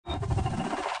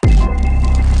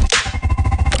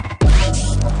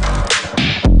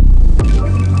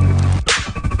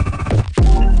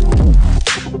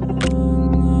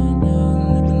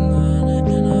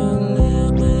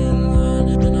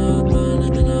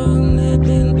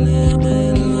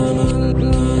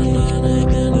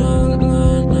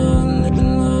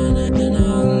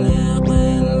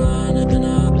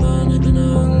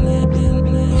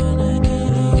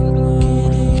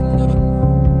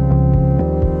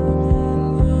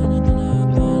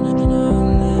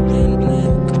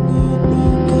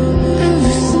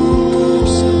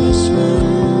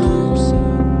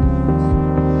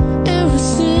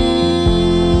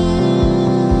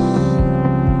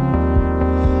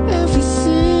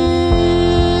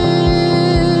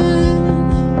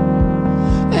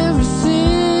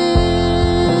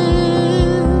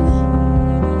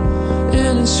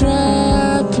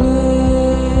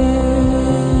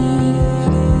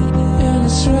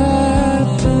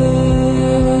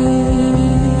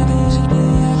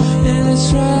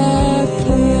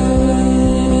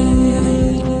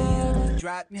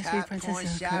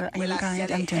Princess Silke, I am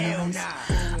kind and generous.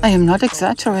 I am not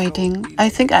exaggerating. I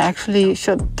think I actually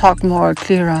should talk more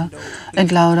clearer and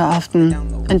louder often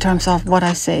in terms of what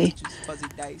I say.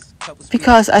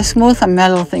 Because I smooth and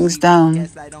mellow things down.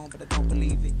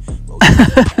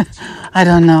 I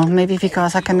don't know, maybe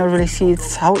because I cannot really see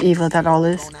how evil that all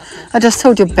is. I just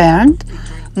told you Bernd,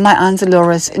 my Aunt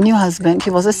Laura's new husband, he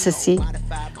was a sissy.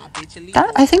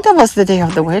 I think that was the day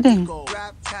of the wedding.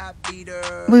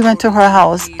 We went to her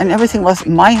house and everything was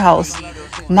my house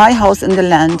in the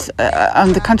land,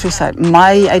 on the countryside,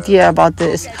 my idea about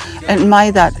this and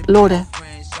my that, Lorde.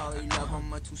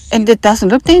 And it doesn't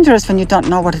look dangerous when you don't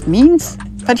know what it means.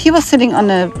 But he was sitting on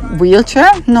a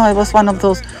wheelchair. No, it was one of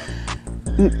those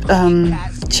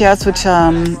chairs which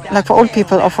like for old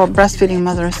people or for breastfeeding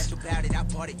mothers.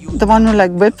 The one who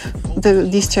like whip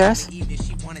these chairs.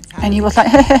 And he was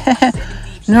like,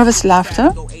 nervous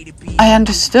laughter. I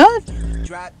understood.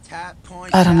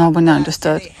 I don't know when I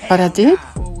understood, but I did.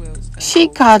 She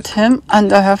got him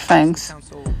under her fangs.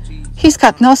 He's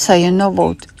got no say and no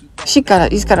vote. He's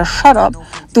gotta shut up,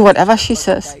 do whatever she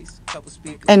says,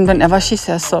 and whenever she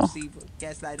says so.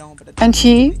 And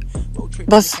he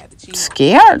was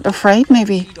scared, afraid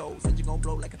maybe,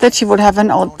 that she would have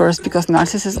an outburst because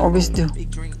narcissists always do.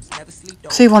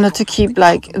 So he wanted to keep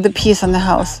like the peace in the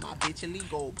house.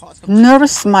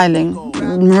 Nervous smiling,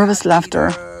 nervous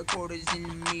laughter.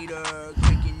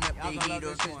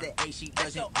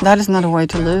 That is not a way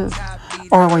to live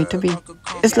or a way to be.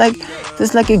 It's like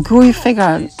there's like a gooey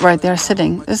figure right there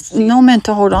sitting. There's no man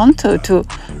to hold on to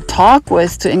talk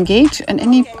with, to engage in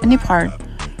any part.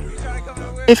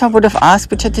 If I would have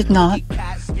asked, which I did not,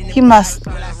 he must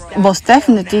most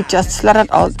definitely just slaughter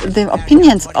out the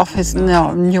opinions of his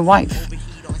new wife.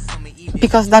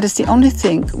 Because that is the only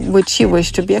thing which he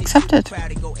wished to be accepted.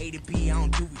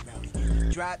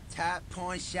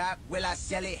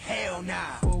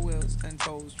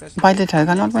 Why did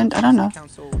Helga not win? I don't know.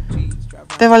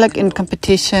 They were like in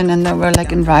competition and they were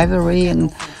like in rivalry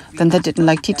and then they didn't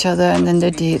like each other and then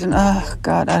they did and oh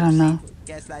God, I don't know.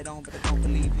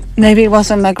 Maybe it was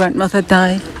when my grandmother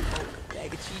died.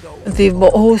 They were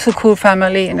all so cool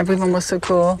family and everyone was so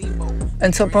cool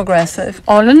and so progressive.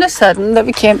 All of a sudden they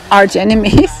became arch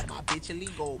enemies.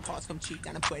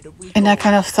 And I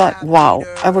kind of thought, wow,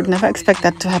 I would never expect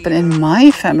that to happen in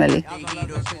my family.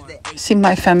 See,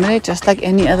 my family just like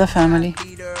any other family.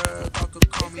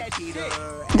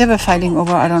 They were fighting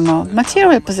over, I don't know,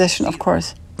 material possession, of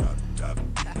course.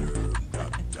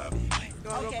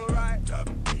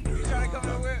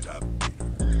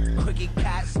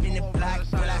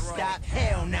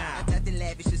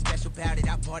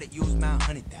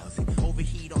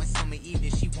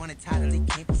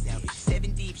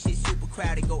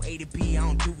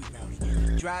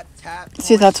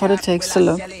 See, that's what it takes to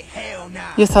look.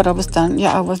 You thought I was done.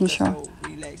 Yeah, I wasn't sure.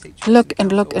 Look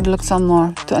and look and look some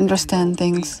more to understand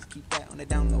things.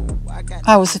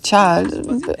 I was a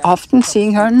child, often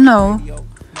seeing her, no.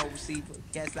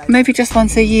 Maybe just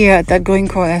once a year at that green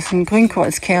Greencore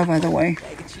is kale, by the way.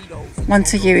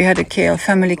 Once a year we had a kale,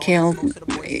 family kale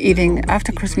eating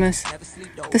after Christmas.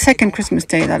 The second Christmas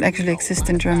day that actually exists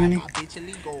in Germany.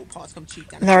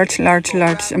 Large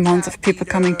amounts of people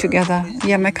coming together.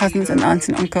 Yeah, my cousins and aunts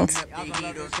and uncles.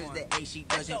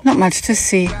 Not much to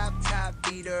see.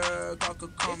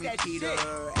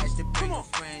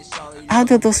 How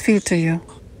do those feel to you?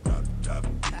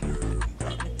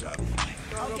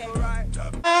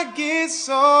 I get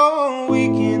so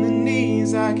weak in the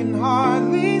knees, I can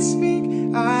hardly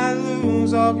speak. I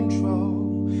lose all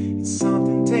control. It's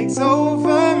something takes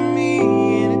over me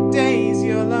in a daze.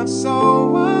 Your love's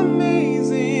so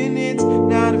amazing, it's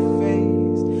not a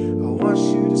phase. I want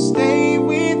you to stay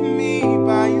with me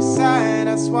by your side.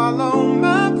 I swallow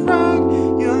my